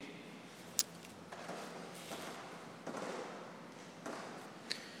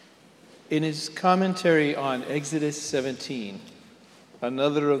In his commentary on Exodus 17,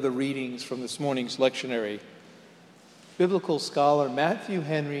 another of the readings from this morning's lectionary, biblical scholar Matthew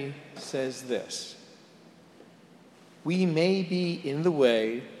Henry says this: "We may be in the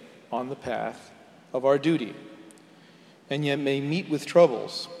way, on the path of our duty, and yet may meet with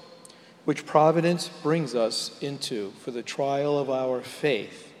troubles, which providence brings us into for the trial of our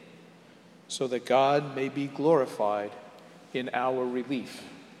faith, so that God may be glorified in our relief."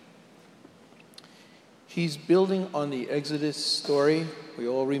 He's building on the Exodus story. We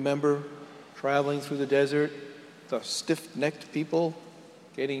all remember traveling through the desert, the stiff-necked people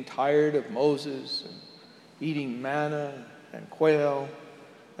getting tired of Moses and eating manna and quail.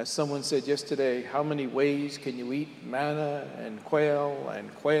 As someone said yesterday, how many ways can you eat manna and quail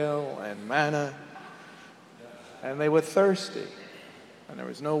and manna? And they were thirsty, and there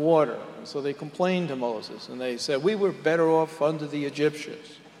was no water. And so they complained to Moses, and they said, "We were better off under the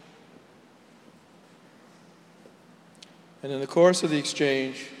Egyptians." And in the course of the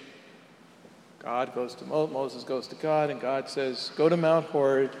exchange, Moses goes to God, and God says, "Go to Mount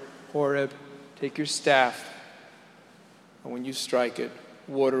Horeb, take your staff, and when you strike it,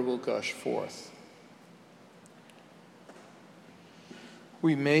 water will gush forth."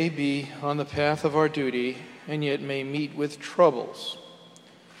 We may be on the path of our duty, and yet may meet with troubles,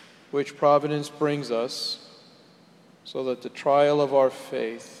 which providence brings us, so that the trial of our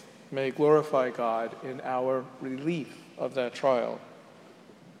faith may glorify God in our relief of that trial.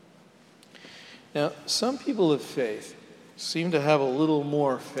 Now, some people of faith seem to have a little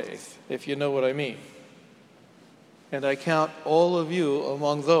more faith, if you know what I mean. And I count all of you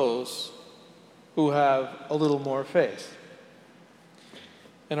among those who have a little more faith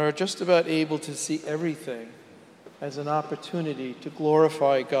and are just about able to see everything as an opportunity to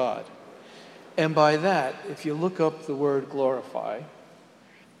glorify God. And by that, if you look up the word glorify,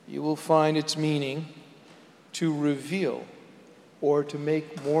 you will find its meaning to reveal or to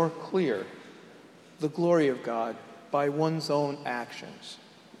make more clear the glory of God by one's own actions.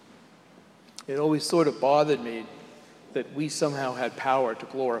 It always sort of bothered me that we somehow had power to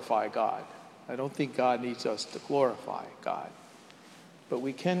glorify God. I don't think God needs us to glorify God, but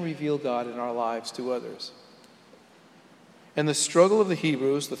we can reveal God in our lives to others. And the struggle of the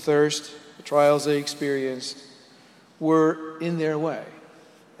Hebrews, the thirst, the trials they experienced, were in their way,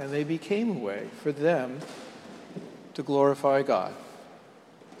 and they became a way for them to glorify God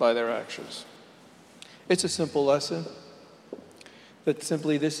by their actions. It's a simple lesson that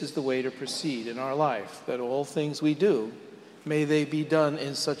simply this is the way to proceed in our life, that all things we do, may they be done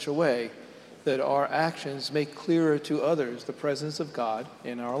in such a way that our actions make clearer to others the presence of God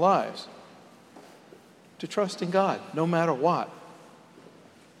in our lives. To trust in God no matter what,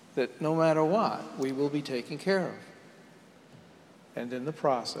 that no matter what, we will be taken care of. And in the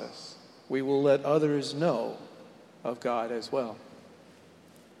process, we will let others know of God as well.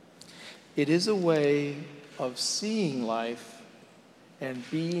 It is a way of seeing life and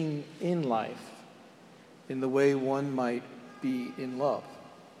being in life in the way one might be in love.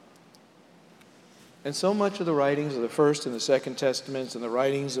 And so much of the writings of the First and the Second Testaments and the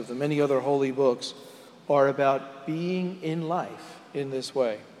writings of the many other holy books are about being in life in this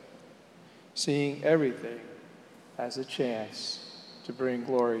way, seeing everything as a chance to bring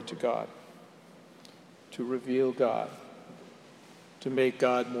glory to God, to reveal God, to make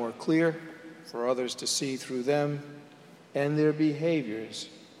God more clear, for others to see through them and their behaviors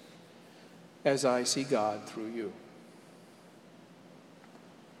as I see God through you.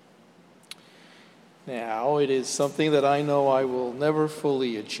 Now, it is something that I know I will never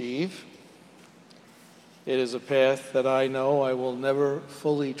fully achieve. It is a path that I know I will never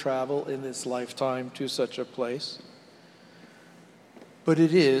fully travel in this lifetime to such a place. But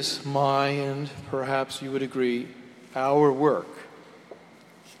it is my, and perhaps you would agree, our work,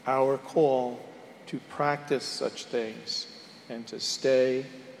 our call to practice such things and to stay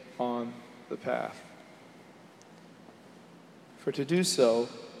on the path. For to do so,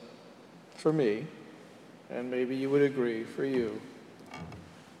 for me, and maybe you would agree, for you,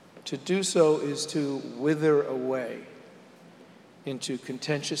 to do so is to wither away into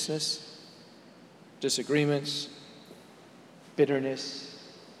contentiousness, disagreements, bitterness,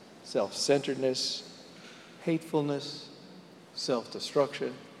 self-centeredness, hatefulness,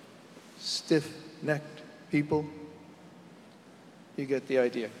 self-destruction, stiff-necked people. You get the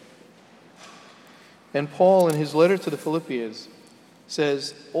idea. And Paul, in his letter to the Philippians,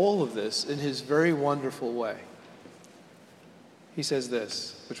 says all of this in his very wonderful way. He says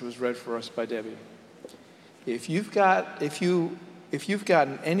this, which was read for us by Debbie. If you've gotten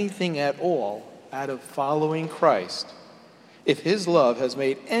anything at all out of following Christ, If his love has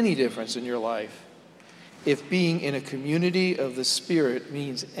made any difference in your life, if being in a community of the Spirit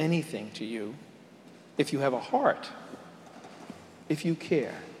means anything to you, if you have a heart, if you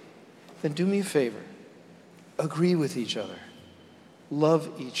care, then do me a favor. Agree with each other. Love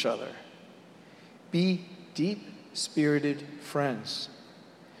each other. Be deep-spirited friends.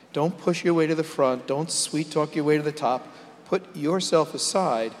 Don't push your way to the front. Don't sweet-talk your way to the top. Put yourself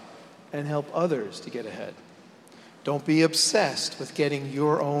aside and help others to get ahead. Don't be obsessed with getting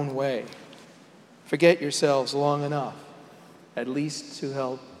your own way. Forget yourselves long enough, at least to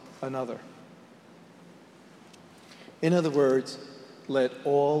help another. In other words, let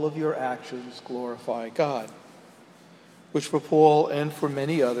all of your actions glorify God, which for Paul and for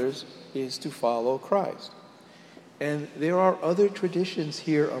many others is to follow Christ. And there are other traditions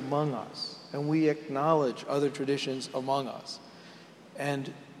here among us, and we acknowledge other traditions among us.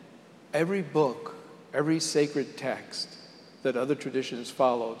 And every book, every sacred text that other traditions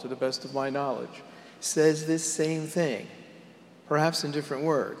follow, to the best of my knowledge, says this same thing, perhaps in different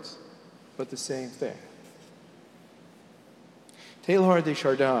words, but the same thing. Teilhard de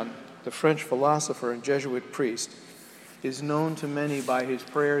Chardin, the French philosopher and Jesuit priest, is known to many by his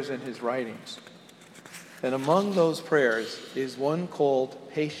prayers and his writings. And among those prayers is one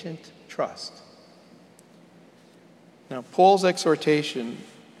called Patient Trust. Now, Paul's exhortation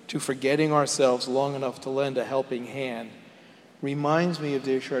to forgetting ourselves long enough to lend a helping hand reminds me of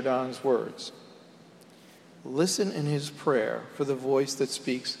de Chardin's words. Listen in his prayer for the voice that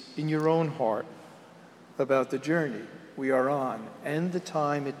speaks in your own heart about the journey we are on and the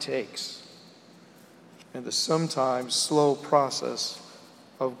time it takes, and the sometimes slow process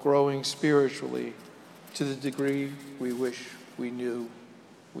of growing spiritually to the degree we wish we knew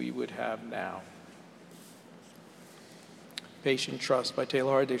we would have now. Patient Trust by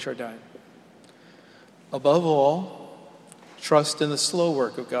Teilhard de Chardin. Above all, trust in the slow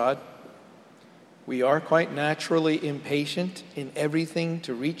work of God. We are quite naturally impatient in everything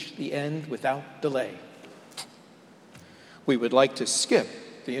to reach the end without delay. We would like to skip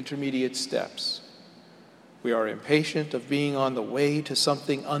the intermediate steps. We are impatient of being on the way to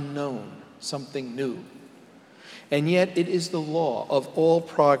something unknown, something new. And yet it is the law of all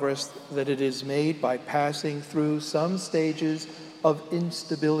progress that it is made by passing through some stages of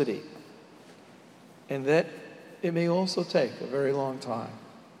instability, and that it may also take a very long time.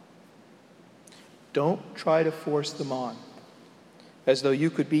 Don't try to force them on, as though you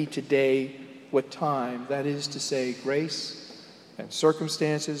could be today what time, that is to say, grace and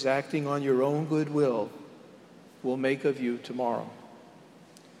circumstances acting on your own goodwill, will make of you tomorrow.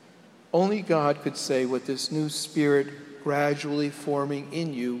 Only God could say what this new spirit gradually forming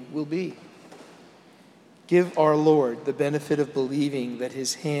in you will be. Give our Lord the benefit of believing that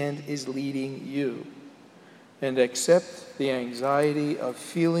his hand is leading you, and accept the anxiety of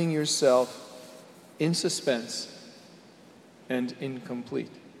feeling yourself in suspense and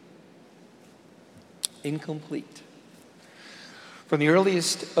incomplete. Incomplete. From the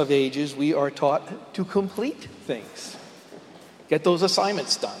earliest of ages, we are taught to complete things. Get those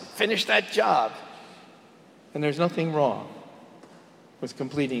assignments done. Finish that job. And there's nothing wrong with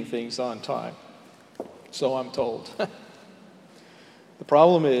completing things on time. So I'm told. The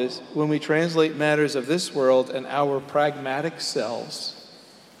problem is when we translate matters of this world and our pragmatic selves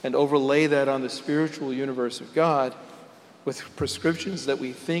and overlay that on the spiritual universe of God with prescriptions that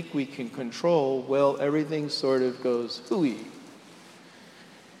we think we can control, well, everything sort of goes hooey.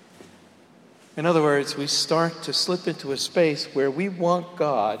 In other words, we start to slip into a space where we want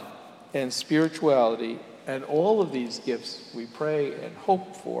God and spirituality and all of these gifts we pray and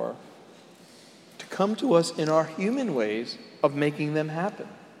hope for to come to us in our human ways of making them happen,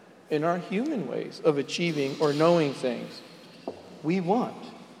 in our human ways of achieving or knowing things. We want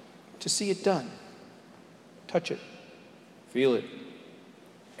to see it done, touch it, feel it,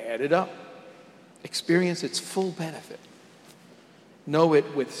 add it up, experience its full benefit, know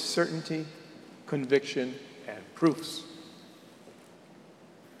it with certainty, conviction, and proofs.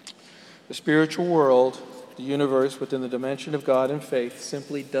 The spiritual world, the universe within the dimension of God and faith,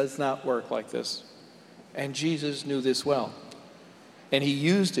 simply does not work like this. And Jesus knew this well. And he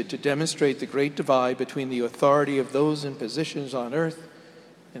used it to demonstrate the great divide between the authority of those in positions on earth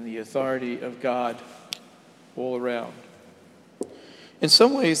and the authority of God all around. In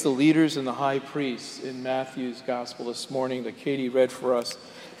some ways, the leaders and the high priests in Matthew's gospel this morning that Katie read for us,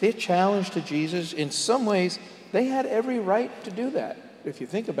 their challenge to Jesus, in some ways, they had every right to do that, if you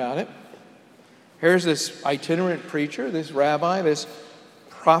think about it. Here's this itinerant preacher, this rabbi, this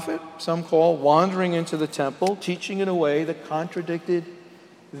prophet, some call, wandering into the temple, teaching in a way that contradicted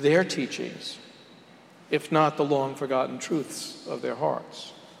their teachings. if not the long-forgotten truths of their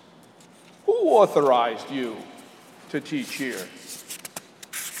hearts. Who authorized you to teach here?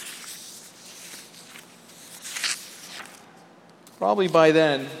 Probably by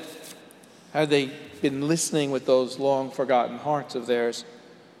then, had they been listening with those long-forgotten hearts of theirs,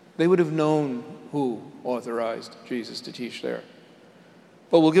 they would have known who authorized Jesus to teach there.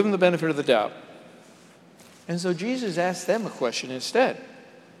 But we'll give them the benefit of the doubt. And so Jesus asked them a question instead.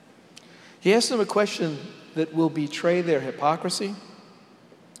 He asked them a question that will betray their hypocrisy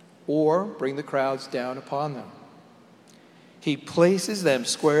or bring the crowds down upon them. He places them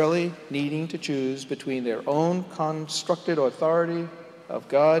squarely, needing to choose between their own constructed authority of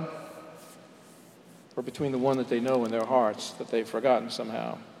God or between the one that they know in their hearts that they've forgotten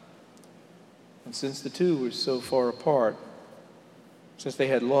somehow. And since the two were so far apart, since they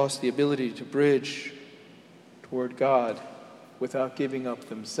had lost the ability to bridge toward God without giving up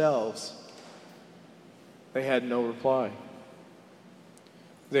themselves, they had no reply.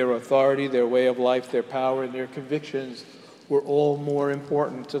 Their authority, their way of life, their power, and their convictions were all more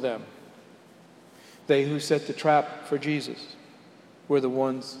important to them. They who set the trap for Jesus were the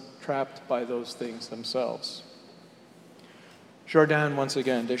ones trapped by those things themselves. Desjardins once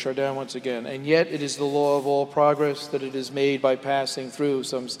again. And yet it is the law of all progress that it is made by passing through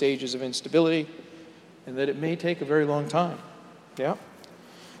some stages of instability, and that it may take a very long time. Yeah?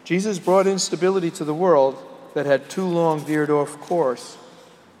 Jesus brought instability to the world that had too long veered off course,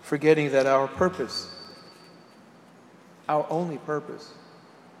 forgetting that our only purpose,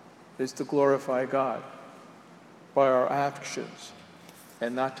 is to glorify God by our actions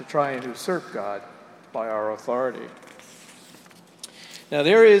and not to try and usurp God by our authority. Now,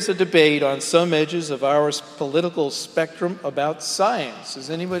 there is a debate on some edges of our political spectrum about science. Has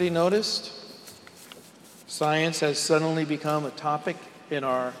anybody noticed? Science has suddenly become a topic in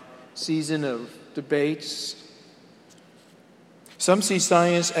our season of debates. Some see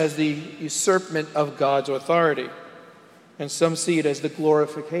science as the usurpment of God's authority, and some see it as the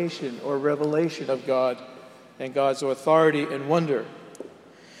glorification or revelation of God and God's authority and wonder.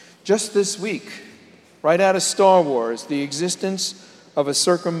 Just this week, right out of Star Wars, the existence of a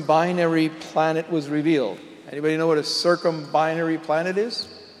circumbinary planet was revealed. Anybody know what a circumbinary planet is?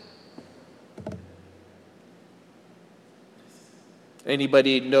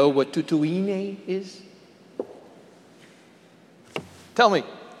 Anybody know what Tatooine is? Tell me.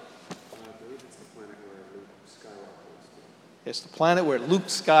 It's the planet where Luke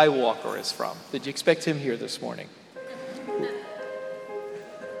Skywalker is from. Did you expect him here this morning?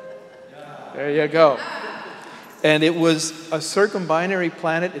 There you go. And it was a circumbinary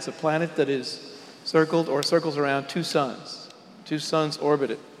planet. It's a planet that is circled or circles around two suns. Two suns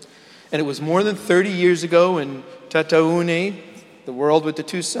orbit it. And it was more than 30 years ago in Tatooine, the world with the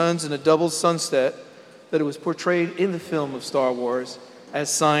two suns and a double sunset, that it was portrayed in the film of Star Wars as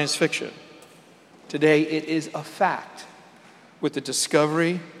science fiction. Today, it is a fact, with the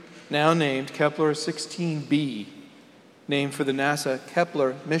discovery now named Kepler 16b, named for the NASA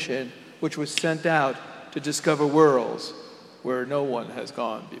Kepler mission, which was sent out to discover worlds where no one has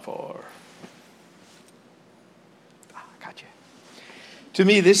gone before. Gotcha. To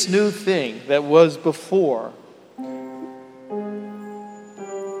me, this new thing that was before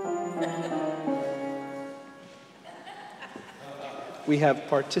we have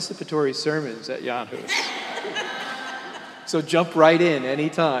participatory sermons at Janhus. So jump right in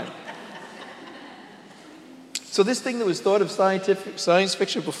anytime. So this thing that was thought of science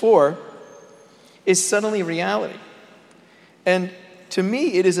fiction before is suddenly reality. And to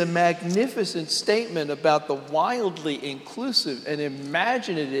me, it is a magnificent statement about the wildly inclusive and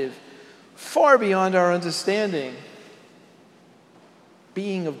imaginative, far beyond our understanding,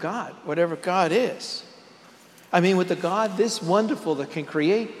 being of God, whatever God is. I mean, with a God this wonderful that can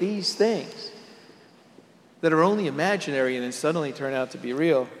create these things that are only imaginary and then suddenly turn out to be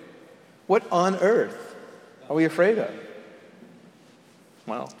real, what on earth are we afraid of?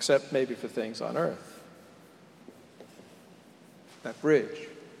 Well, except maybe for things on earth. That bridge,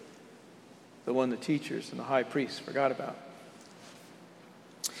 the one the teachers and the high priests forgot about.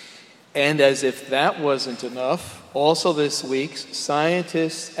 And as if that wasn't enough, also this week,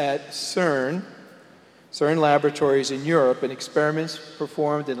 scientists at CERN laboratories in Europe, and experiments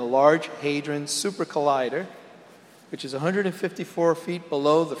performed in a Large Hadron Super Collider, which is 154 feet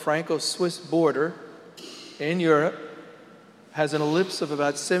below the Franco-Swiss border in Europe, has an ellipse of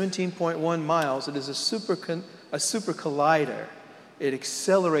about 17.1 miles. It is a super collider. It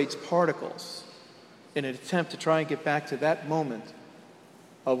accelerates particles in an attempt to try and get back to that moment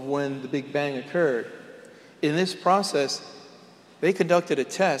of when the Big Bang occurred. In this process, they conducted a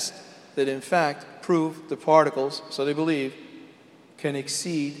test that in fact prove the particles, so they believe, can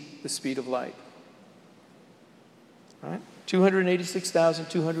exceed the speed of light. All right?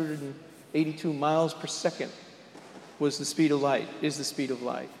 286,282 miles per second was the speed of light, is the speed of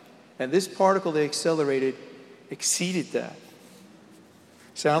light. And this particle they accelerated exceeded that.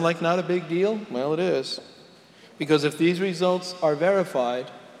 Sound like not a big deal? Well, it is. Because if these results are verified,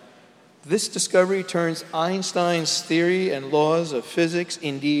 this discovery turns Einstein's theory and laws of physics,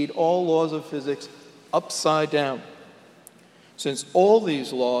 indeed all laws of physics, upside down. Since all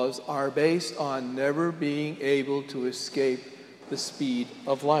these laws are based on never being able to escape the speed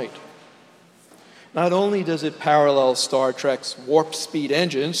of light. Not only does it parallel Star Trek's warp speed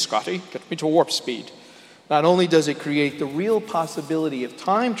engine, Scotty, get me to warp speed. Not only does it create the real possibility of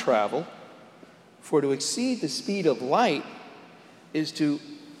time travel, for to exceed the speed of light is to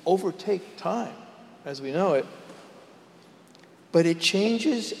overtake time as we know it, but it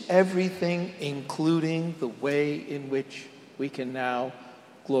changes everything, including the way in which we can now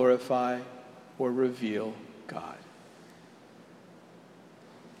glorify or reveal God.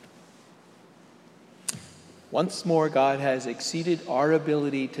 Once more, God has exceeded our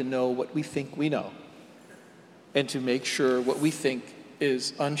ability to know what we think we know and to make sure what we think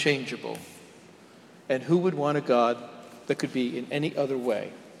is unchangeable. And who would want a God that could be in any other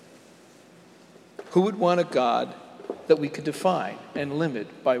way? Who would want a God that we could define and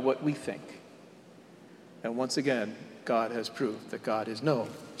limit by what we think? And once again, God has proved that God is no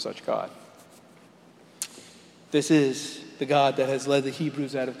such God. This is the God that has led the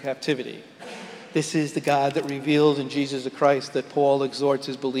Hebrews out of captivity. This is the God that revealed in Jesus Christ that Paul exhorts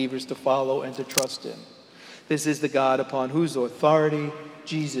his believers to follow and to trust in. This is the God upon whose authority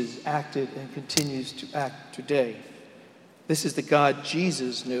Jesus acted and continues to act today. This is the God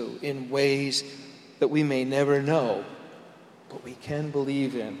Jesus knew in ways that we may never know, but we can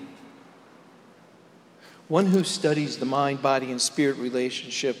believe in. One who studies the mind, body, and spirit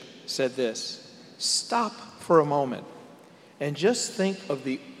relationship said this: stop for a moment and just think of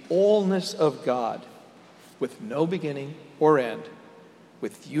the allness of God with no beginning or end,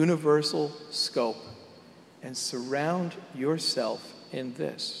 with universal scope, and surround yourself in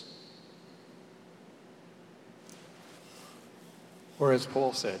this. Or as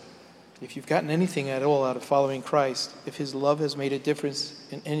Paul said, if you've gotten anything at all out of following Christ, if his love has made a difference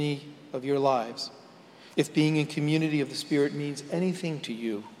in any of your lives, if being in community of the Spirit means anything to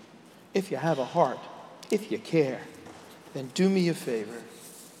you, if you have a heart, if you care, then do me a favor.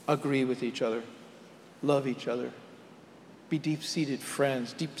 Agree with each other. Love each other. Be deep-seated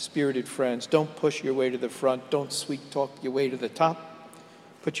friends, deep-spirited friends. Don't push your way to the front. Don't sweet-talk your way to the top.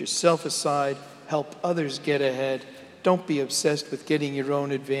 Put yourself aside. Help others get ahead. Don't be obsessed with getting your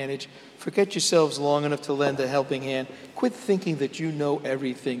own advantage. Forget yourselves long enough to lend a helping hand. Quit thinking that you know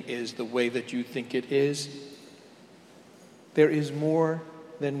everything is the way that you think it is. There is more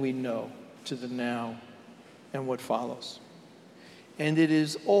than we know to the now and what follows. And it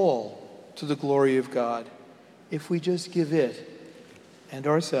is all to the glory of God if we just give it and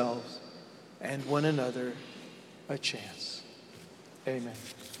ourselves and one another a chance. Amen.